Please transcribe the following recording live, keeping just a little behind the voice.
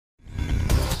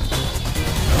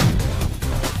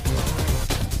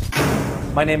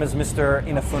My name is Mr.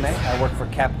 Inafune. I work for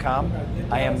Capcom.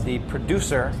 I am the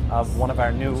producer of one of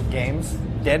our new games,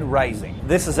 Dead Rising.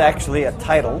 This is actually a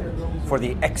title for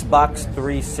the Xbox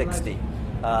 360.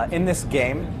 In this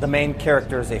game, the main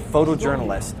character is a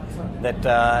photojournalist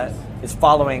that is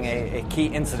following a key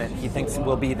incident he thinks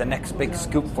will be the next big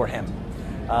scoop for him.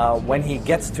 When he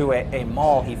gets to a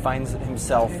mall, he finds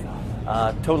himself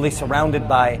totally surrounded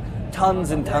by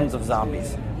tons and tons of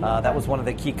zombies. That was one of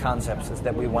the key concepts, is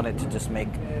that we wanted to just make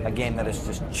a game that is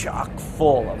just chock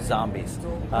full of zombies.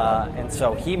 And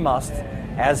so he must,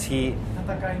 as he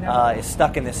is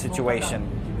stuck in this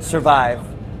situation, survive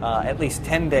at least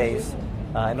 10 days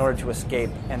in order to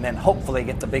escape, and then hopefully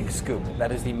get the big scoop.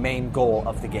 That is the main goal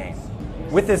of the game.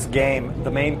 With this game,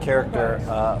 the main character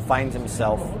finds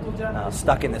himself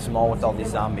stuck in this mall with all these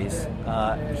zombies.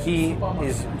 He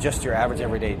is just your average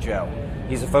everyday Joe.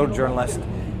 He's a photojournalist.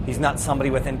 He's not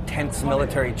somebody with intense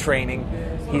military training.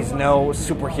 He's no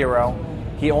superhero.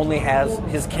 He only has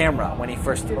his camera when he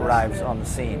first arrives on the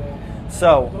scene.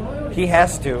 So he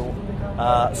has to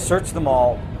search the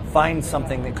mall, find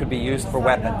something that could be used for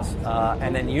weapons,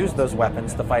 and then use those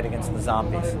weapons to fight against the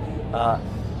zombies.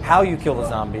 How you kill the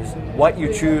zombies, what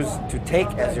you choose to take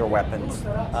as your weapons,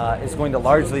 is going to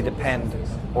largely depend,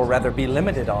 or rather be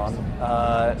limited on,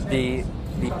 the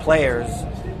player's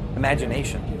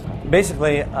imagination.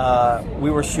 Basically,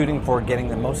 we were shooting for getting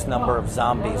the most number of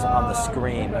zombies on the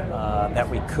screen that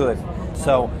we could.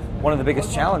 So one of the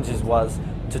biggest challenges was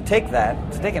to take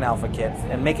an alpha kit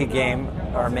and make a game,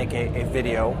 or make a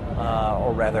video,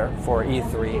 or rather for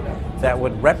E3, that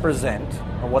would represent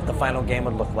what the final game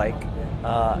would look like.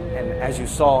 And as you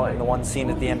saw in the one scene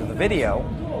at the end of the video,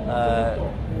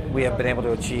 we have been able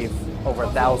to achieve over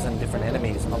 1,000 different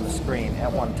enemies on the screen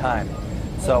at one time.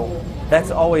 So that's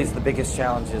always the biggest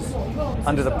challenge, is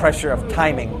under the pressure of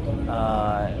timing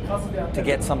to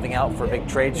get something out for a big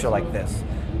trade show like this,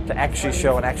 to actually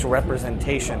show an actual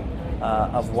representation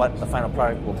of what the final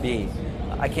product will be.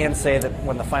 I can say that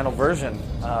when the final version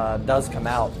does come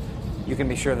out, you can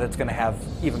be sure that it's going to have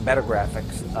even better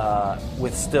graphics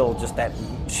with still just that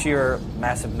sheer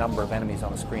massive number of enemies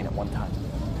on the screen at one time.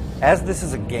 As this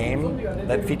is a game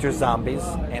that features zombies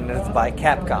and it's by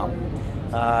Capcom,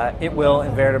 it will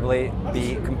invariably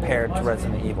be compared to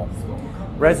Resident Evil.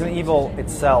 Resident Evil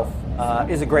itself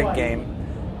is a great game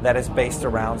that is based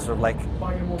around sort of like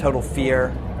total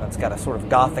fear. It's got a sort of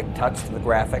gothic touch to the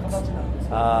graphics,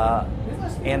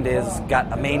 and is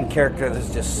got a main character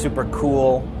that's just super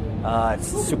cool. It's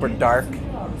super dark.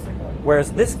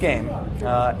 Whereas this game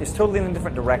is totally in a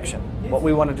different direction. What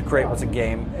we wanted to create was a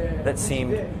game that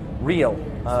seemed real,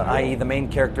 i.e. the main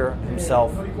character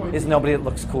himself is nobody that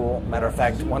looks cool. Matter of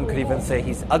fact, one could even say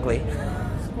he's ugly.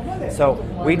 So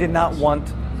we did not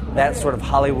want that sort of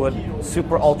Hollywood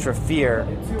super ultra fear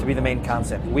to be the main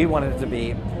concept. We wanted it to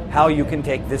be how you can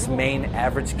take this main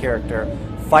average character,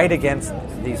 fight against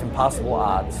these impossible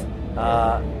odds,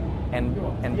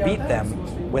 and beat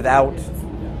them without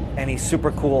any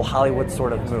super cool Hollywood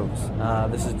sort of moves.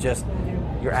 This is just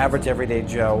your average everyday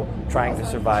Joe trying to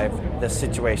survive the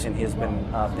situation he has been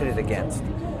pitted against.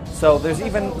 So there's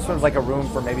even sort of like a room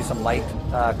for maybe some light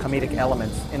comedic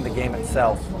elements in the game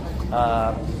itself,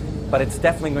 but it's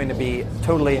definitely going to be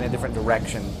totally in a different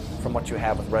direction from what you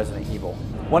have with Resident Evil.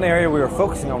 One area we were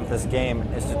focusing on with this game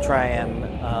is to try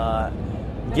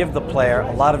and give the player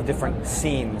a lot of different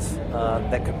scenes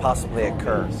that could possibly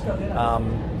occur.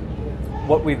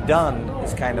 What we've done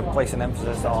is kind of place an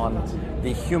emphasis on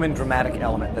the human dramatic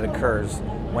element that occurs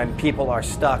when people are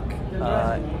stuck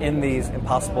in these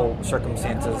impossible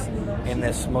circumstances, in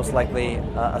this most likely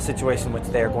a situation in which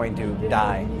they're going to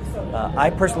die. I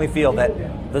personally feel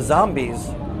that the zombies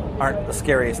aren't the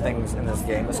scariest things in this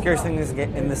game. The scariest things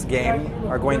in this game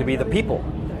are going to be the people,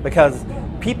 because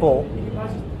people,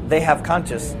 they have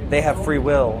conscience, they have free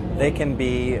will, they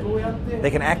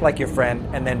can act like your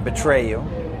friend and then betray you.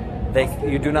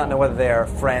 You do not know whether they are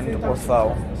friend or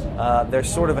foe.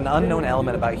 There's sort of an unknown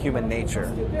element about human nature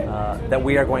that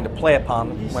we are going to play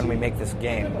upon when we make this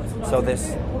game. So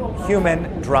this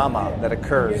human drama that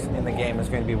occurs in the game is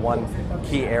going to be one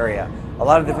key area. A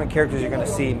lot of different characters you're going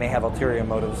to see may have ulterior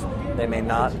motives, they may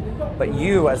not, but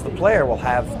you as the player will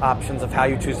have options of how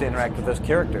you choose to interact with those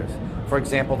characters. For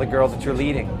example, the girl that you're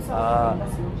leading.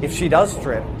 If she does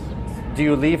trip, do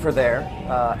you leave her there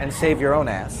and save your own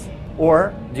ass?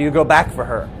 Or do you go back for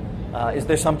her? Is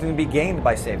there something to be gained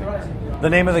by saving her? The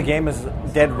name of the game is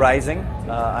Dead Rising.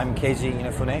 I'm Keiji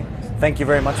Inafune. Thank you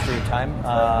very much for your time.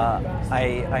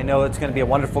 I know it's going to be a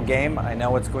wonderful game. I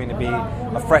know it's going to be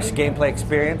a fresh gameplay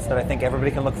experience that I think everybody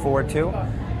can look forward to.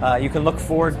 You can look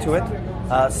forward to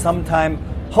it sometime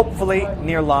hopefully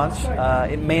near launch.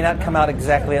 It may not come out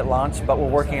exactly at launch, but we're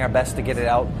working our best to get it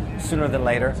out sooner than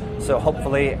later. So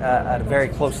hopefully at a very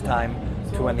close time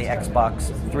to when the Xbox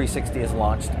 360 is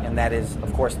launched, and that is,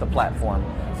 of course, the platform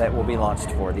that will be launched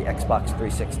for, the Xbox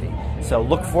 360. So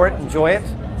look for it, enjoy it,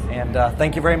 and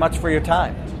thank you very much for your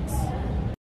time.